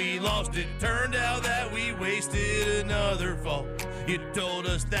when we lost, it turned out that we wasted another fall. You told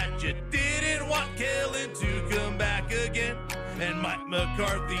us that you didn't want Kellen to come back again. And Mike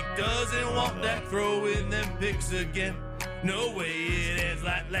McCarthy doesn't want that throwing them picks again. No way it ends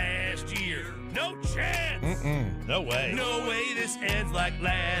like last year. No chance. No way. No way this ends like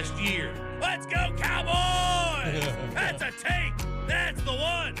last year. Let's go, Cowboys! That's a take. That's the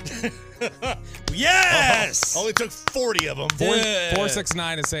one. Yes! Only took 40 of them.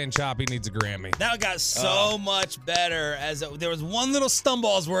 469 is saying Choppy needs a Grammy. That got so much better. There was one little stumble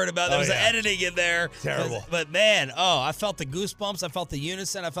I was worried about. There was an editing in there. Terrible. But man, I felt the goosebumps. I felt the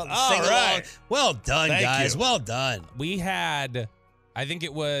unison. I felt the sing-along. Right. Well done, Thank guys. you. Well done. We had, I think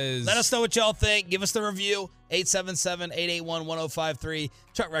it was... Let us know what y'all think. Give us the review. 877-881-1053.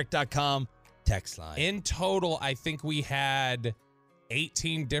 Truckwreck.com. Text line. In total, I think we had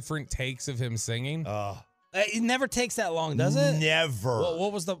 18 different takes of him singing. It never takes that long, does it? Never.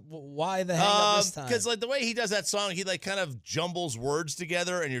 What was why the hang up this time? Because like the way he does that song, he like kind of jumbles words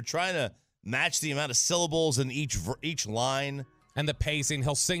together, and you're trying to match the amount of syllables in each line. And the pacing,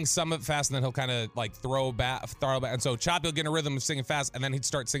 he'll sing some of it fast, and then he'll kind of like throw back. And so Choppy will get in a rhythm of singing fast, and then he'd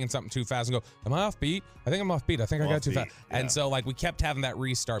start singing something too fast and go, am I off beat? I think I'm off beat. I think I got too fast. Yeah. And so like we kept having that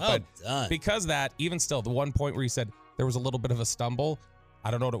restart. Well But done. because of that, even still, the one point where he said there was a little bit of a stumble,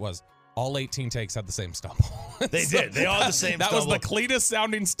 I don't know what it was. All 18 takes had the same stumble. They did. They all had the same that stumble. was the cleanest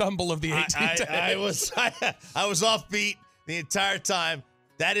sounding stumble of the 18 takes. I was off beat the entire time.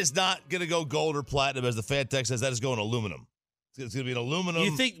 That is not going to go gold or platinum, as the fan text says. That is going aluminum. It's going to be an aluminum.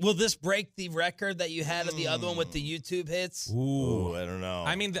 You think, will this break the record that you had of the other one with the YouTube hits? Ooh, I don't know.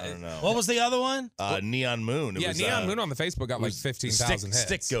 I mean, I don't know. What was the other one? Neon Moon. It Yeah, was, Neon Moon on the Facebook got like 15,000 hits.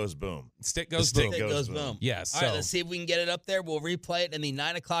 Stick goes boom. Stick goes Stick boom. goes boom. Yes. All right, let's see if we can get it up there. We'll replay it in the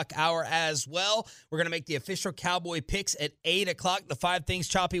 9 o'clock hour as well. We're going to make the official Cowboy picks at 8 o'clock. The 5 things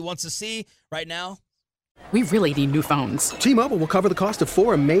Choppy wants to see right now. We really need new phones. T-Mobile will cover the cost of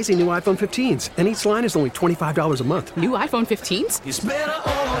 4 amazing new iPhone 15s, and each line is only $25 a month. New iPhone 15s? It's better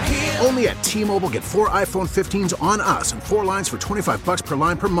over here. Only at T-Mobile, get 4 iPhone 15s on us and 4 lines for $25 per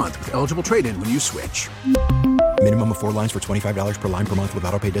line per month with eligible trade-in when you switch. Minimum of 4 lines for $25 per line per month with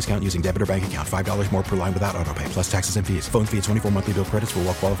autopay discount using debit or bank account. $5 more per line without autopay, plus taxes and fees. Phone fee at 24 monthly bill credits for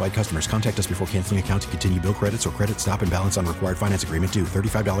well-qualified customers. Contact us before canceling account to continue bill credits or credit stop and balance on required finance agreement due.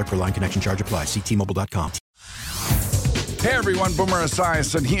 $35 per line connection charge applies. See T-Mobile.com. Hey everyone, Boomer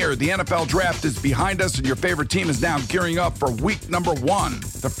Esiason here. The NFL Draft is behind us and your favorite team is now gearing up for week number 1.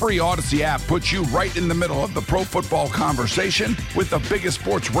 The free Odyssey app puts you right in the middle of the pro football conversation with the biggest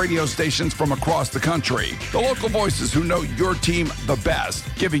sports radio stations from across the country. The local voices who know your team the best,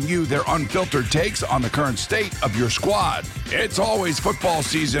 giving you their unfiltered takes on the current state of your squad. It's always football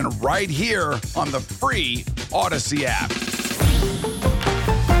season right here on the free Odyssey app.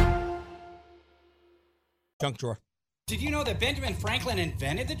 Junk drawer. Did you know that Benjamin Franklin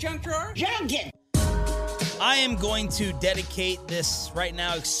invented the junk drawer? Junkin! I am going to dedicate this right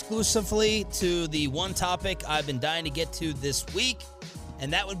now exclusively to the one topic I've been dying to get to this week,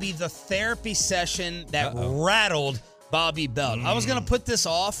 and that would be the therapy session that rattled Bobby Belt. I was going to put this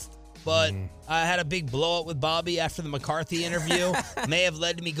off, but I had a big blow-up with Bobby after the McCarthy interview. May have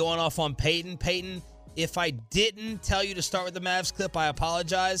led to me going off on Peyton. Peyton, if I didn't tell you to start with the Mavs clip, I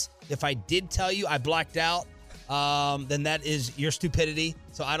apologize. If I did tell you, I blacked out. Then that is your stupidity.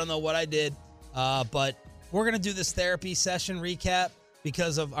 So I don't know what I did. But we're going to do this therapy session recap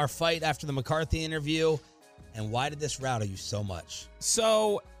because of our fight after the McCarthy interview. And why did this rattle you so much?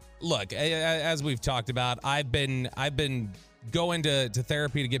 So, look, as we've talked about, I've been going to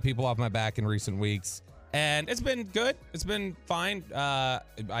therapy to get people off my back in recent weeks. And it's been good. It's been fine.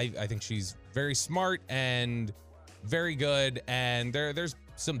 I think she's very smart and very good. And there's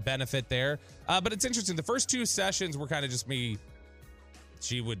some benefit there. But it's interesting. The first 2 sessions were kind of just me.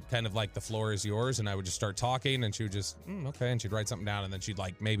 She would kind of like, the floor is yours, and I would just start talking, and she would just, okay, and she'd write something down, and then she'd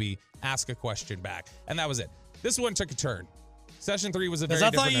like maybe ask a question back. And that was it. This one took a turn. Session 3 was a very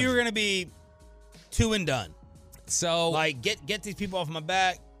different. Because I thought you were going to be 2 and done. So like get these people off my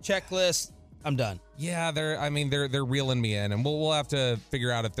back, checklist, I'm done. Yeah, they're reeling me in, and we'll have to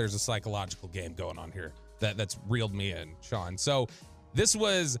figure out if there's a psychological game going on here that's reeled me in, Sean. So this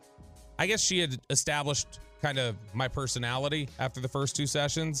was, I guess she had established kind of my personality after the first 2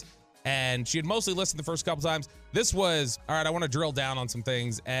 sessions. And she had mostly listened the first couple times. This was, all right, I want to drill down on some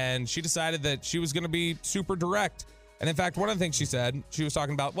things. And she decided that she was going to be super direct. And in fact, one of the things she said, she was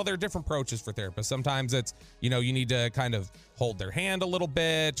talking about, well, there are different approaches for therapists. Sometimes it's, you need to kind of hold their hand a little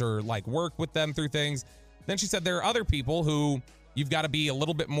bit or like work with them through things. Then she said there are other people who you've got to be a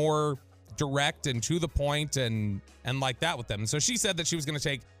little bit more direct and to the point and like that with them. So she said that she was going to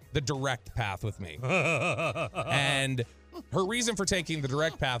take the direct path with me. And her reason for taking the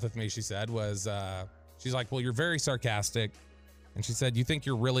direct path with me, she said, was she's like, well, you're very sarcastic. And she said, you think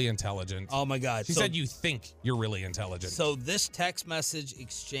you're really intelligent. Oh, my God. She said you think you're really intelligent. So this text message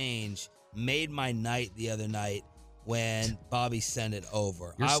exchange made my night the other night when Bobby sent it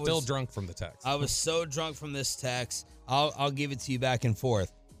over. You're still drunk from the text. I was so drunk from this text. I'll give it to you back and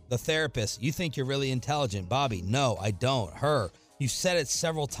forth. The therapist, you think you're really intelligent. Bobby, no, I don't. Her, you said it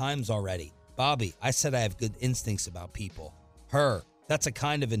several times already. Bobby, I said I have good instincts about people. Her, that's a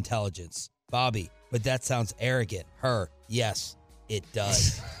kind of intelligence. Bobby, but that sounds arrogant. Her, yes, it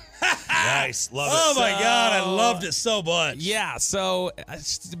does. Nice. Love it. Oh, my God. I loved it so much. Yeah. So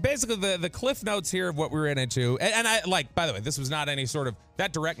basically the cliff notes here of what we were into. And I like, by the way, this was not any sort of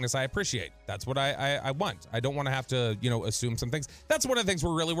that directness I appreciate. That's what I want. I don't want to have to, assume some things. That's one of the things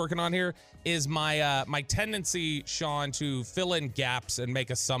we're really working on here is my my tendency, Sean, to fill in gaps and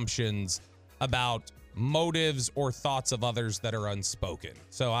make assumptions about motives or thoughts of others that are unspoken.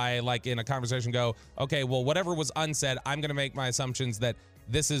 So I like in a conversation go, okay, well, whatever was unsaid, I'm going to make my assumptions that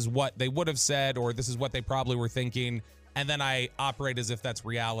this is what they would have said, or this is what they probably were thinking. And then I operate as if that's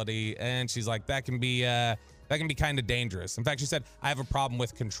reality. And she's like, that can be kind of dangerous. In fact, she said, I have a problem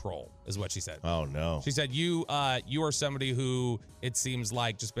with control, is what she said. Oh, no. She said, you are somebody who, it seems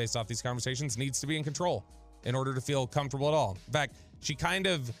like, just based off these conversations, needs to be in control in order to feel comfortable at all. In fact,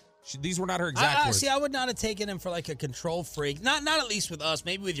 these were not her exact words. See, I would not have taken him for like a control freak. Not at least with us,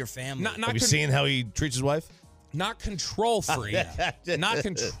 maybe with your family. Have you seen how he treats his wife? Not control freak. Not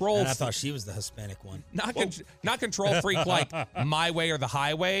control freak. I thought she was the Hispanic one. Not control freak like my way or the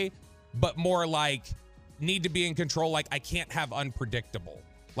highway, but more like need to be in control. Like I can't have unpredictable.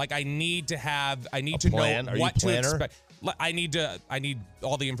 Like I need to know what to expect. I need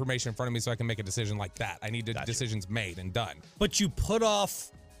all the information in front of me so I can make a decision like that. I need decisions made and done. But you put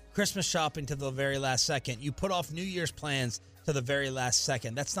off Christmas shopping to the very last second. You put off New Year's plans to the very last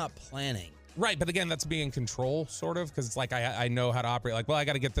second. That's not planning. Right, but again, that's being in control, sort of, because it's like I know how to operate. Like, well, I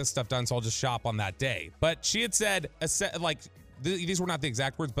got to get this stuff done, so I'll just shop on that day. But she had said, these were not the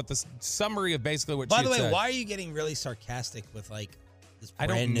exact words, but the summary of basically what she had said. By the way, why are you getting really sarcastic with, like, this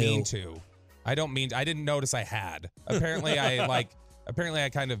brand new? I don't mean to. I didn't notice I had. Apparently, I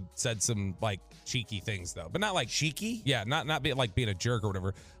kind of said some, like, cheeky things, though. But not, like... Cheeky? Yeah, not being a jerk or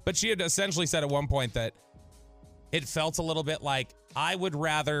whatever. But she had essentially said at one point that it felt a little bit like, I would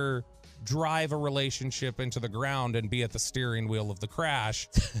rather drive a relationship into the ground and be at the steering wheel of the crash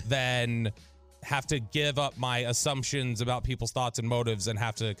than have to give up my assumptions about people's thoughts and motives and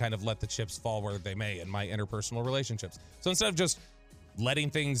have to kind of let the chips fall where they may in my interpersonal relationships. So instead of just letting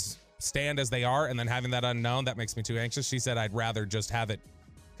things stand as they are and then having that unknown, that makes me too anxious. She said, I'd rather just have it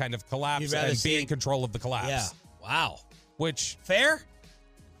kind of collapse and be in control of the collapse. Yeah. Wow. Which... Fair?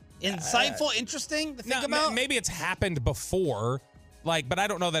 Insightful? Interesting to think about? Maybe it's happened before, but I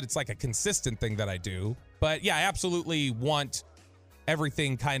don't know that it's like a consistent thing that I do. But yeah, I absolutely want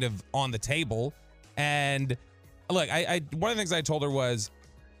everything kind of on the table. And look, one of the things I told her was,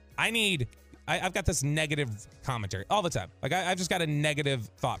 I've got this negative commentary all the time. Like I've just got a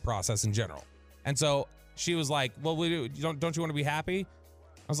negative thought process in general. And so she was like, well, don't you want to be happy?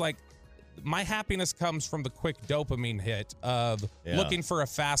 I was like, my happiness comes from the quick dopamine hit of looking for a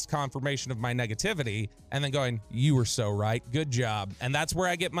fast confirmation of my negativity and then going, you were so right. Good job. And that's where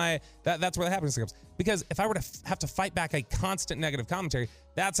I get that's where the happiness comes. Because if I were to have to fight back a constant negative commentary,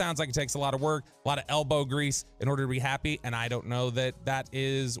 that sounds like it takes a lot of work, a lot of elbow grease in order to be happy. And I don't know that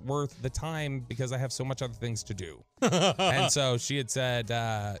is worth the time because I have so much other things to do. And so she had said,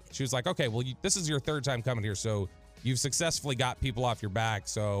 she was like, okay, well, this is your third time coming here. So you've successfully got people off your back,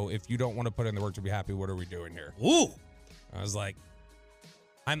 so if you don't want to put in the work to be happy, what are we doing here? Ooh. I was like,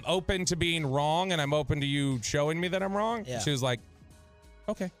 I'm open to being wrong, and I'm open to you showing me that I'm wrong. Yeah. She was like,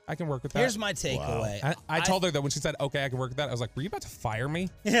 okay, I can work with that. Here's my takeaway. Wow. I told her that when she said, okay, I can work with that, I was like, were you about to fire me?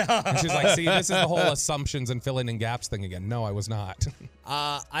 Yeah. And she's like, see, this is the whole assumptions and filling in gaps thing again. No, I was not.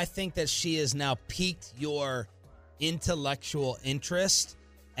 I think that she has now piqued your intellectual interest,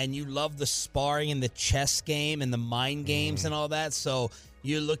 and you love the sparring and the chess game and the mind games and all that. So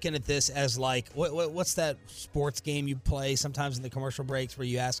you're looking at this as like what's that sports game you play sometimes in the commercial breaks where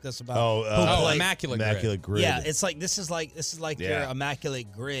you ask us about Immaculate Grid. Yeah, it's like this is like your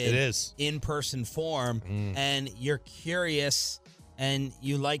Immaculate Grid. It is in person form, and you're curious and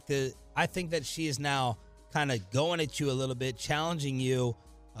you like I think that she is now kind of going at you a little bit, challenging you,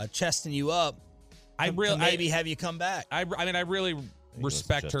 chesting you up. Maybe have you come back. I mean, I really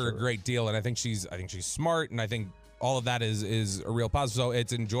respect her a great deal, and I think she's smart, and I think all of that is a real positive. So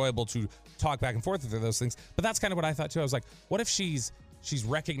it's enjoyable to talk back and forth through those things. But that's kind of what I thought too. I was like, what if she's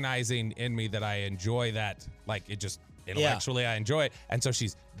recognizing in me that I enjoy that, like it just intellectually I enjoy it, and so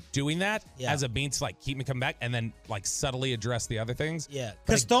she's doing that as a means to like keep me coming back, and then like subtly address the other things. Yeah,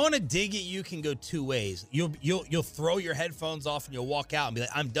 because throwing a dig at you can go two ways. You'll throw your headphones off and you'll walk out and be like,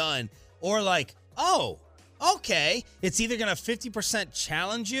 I'm done, or like, oh, okay. It's either going to 50%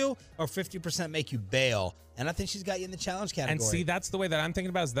 challenge you or 50% make you bail. And I think she's got you in the challenge category. And see, that's the way that I'm thinking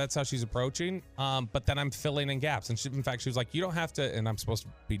about it, is that's how she's approaching. But then I'm filling in gaps. And in fact, she was like, you don't have to, and I'm supposed to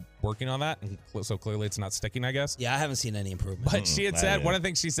be working on that. And so clearly it's not sticking, I guess. Yeah, I haven't seen any improvement. But she had said, one of the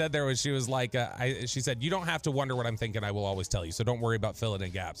things she said there was, she was like, she said, you don't have to wonder what I'm thinking. I will always tell you. So don't worry about filling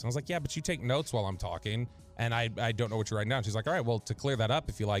in gaps. And I was like, yeah, but you take notes while I'm talking. And I don't know what you're writing down. She's like, all right, well, to clear that up,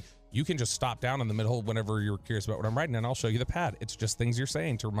 if you like, you can just stop down in the middle whenever you're curious about what I'm writing, and I'll show you the pad. It's just things you're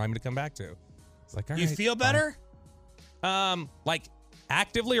saying to remind me to come back to. It's like, all right. You feel better? Like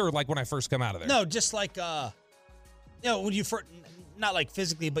actively, or like when I first come out of there? No, just like, when you not like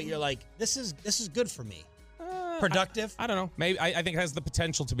physically, but you're like, this is good for me. Productive? I don't know. Maybe I think it has the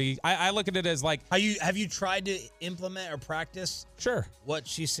potential to be. I look at it as like, have you tried to implement or practice? Sure. What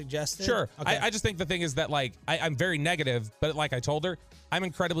she suggested? Sure. Okay. I just think the thing is that like I'm very negative, but like I told her, I'm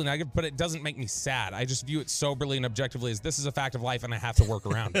incredibly negative, but it doesn't make me sad. I just view it soberly and objectively as this is a fact of life and I have to work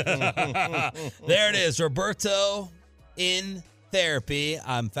around it. There it is. Roberto in therapy.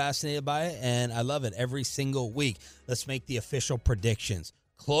 I'm fascinated by it, and I love it every single week. Let's make the official predictions.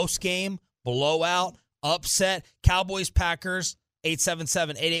 Close game, blowout, upset, Cowboys, Packers,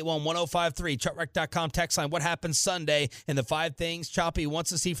 877-881-1053. Chartrek.com text line. What happens Sunday in the 5 things Choppy wants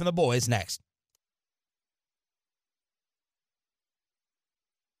to see from the boys next.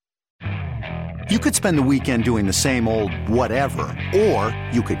 You could spend the weekend doing the same old whatever, or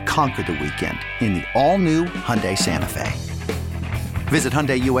you could conquer the weekend in the all-new Hyundai Santa Fe. Visit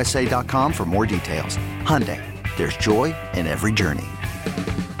HyundaiUSA.com for more details. Hyundai, there's joy in every journey.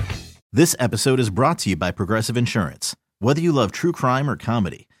 This episode is brought to you by Progressive Insurance. Whether you love true crime or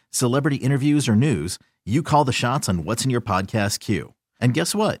comedy, celebrity interviews or news, you call the shots on what's in your podcast queue. And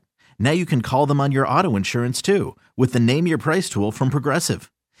guess what? Now you can call them on your auto insurance too, with the Name Your Price tool from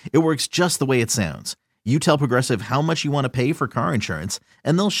Progressive. It works just the way it sounds. You tell Progressive how much you want to pay for car insurance,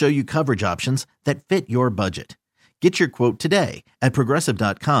 and they'll show you coverage options that fit your budget. Get your quote today at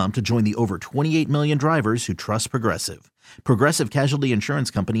Progressive.com to join the over 28 million drivers who trust Progressive. Progressive Casualty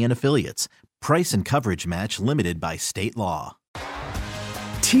Insurance Company and Affiliates. Price and coverage match limited by state law.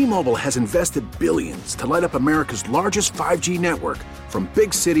 T-Mobile has invested billions to light up America's largest 5G network, from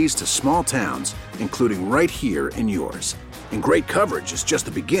big cities to small towns, including right here in yours. And great coverage is just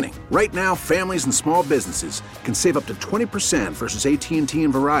the beginning. Right now, families and small businesses can save up to 20% versus AT&T and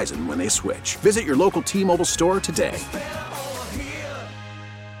Verizon when they switch. Visit your local T-Mobile store today.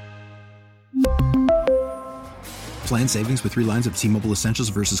 Plan savings with 3 lines of T-Mobile Essentials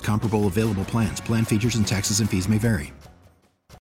versus comparable available plans. Plan features and taxes and fees may vary.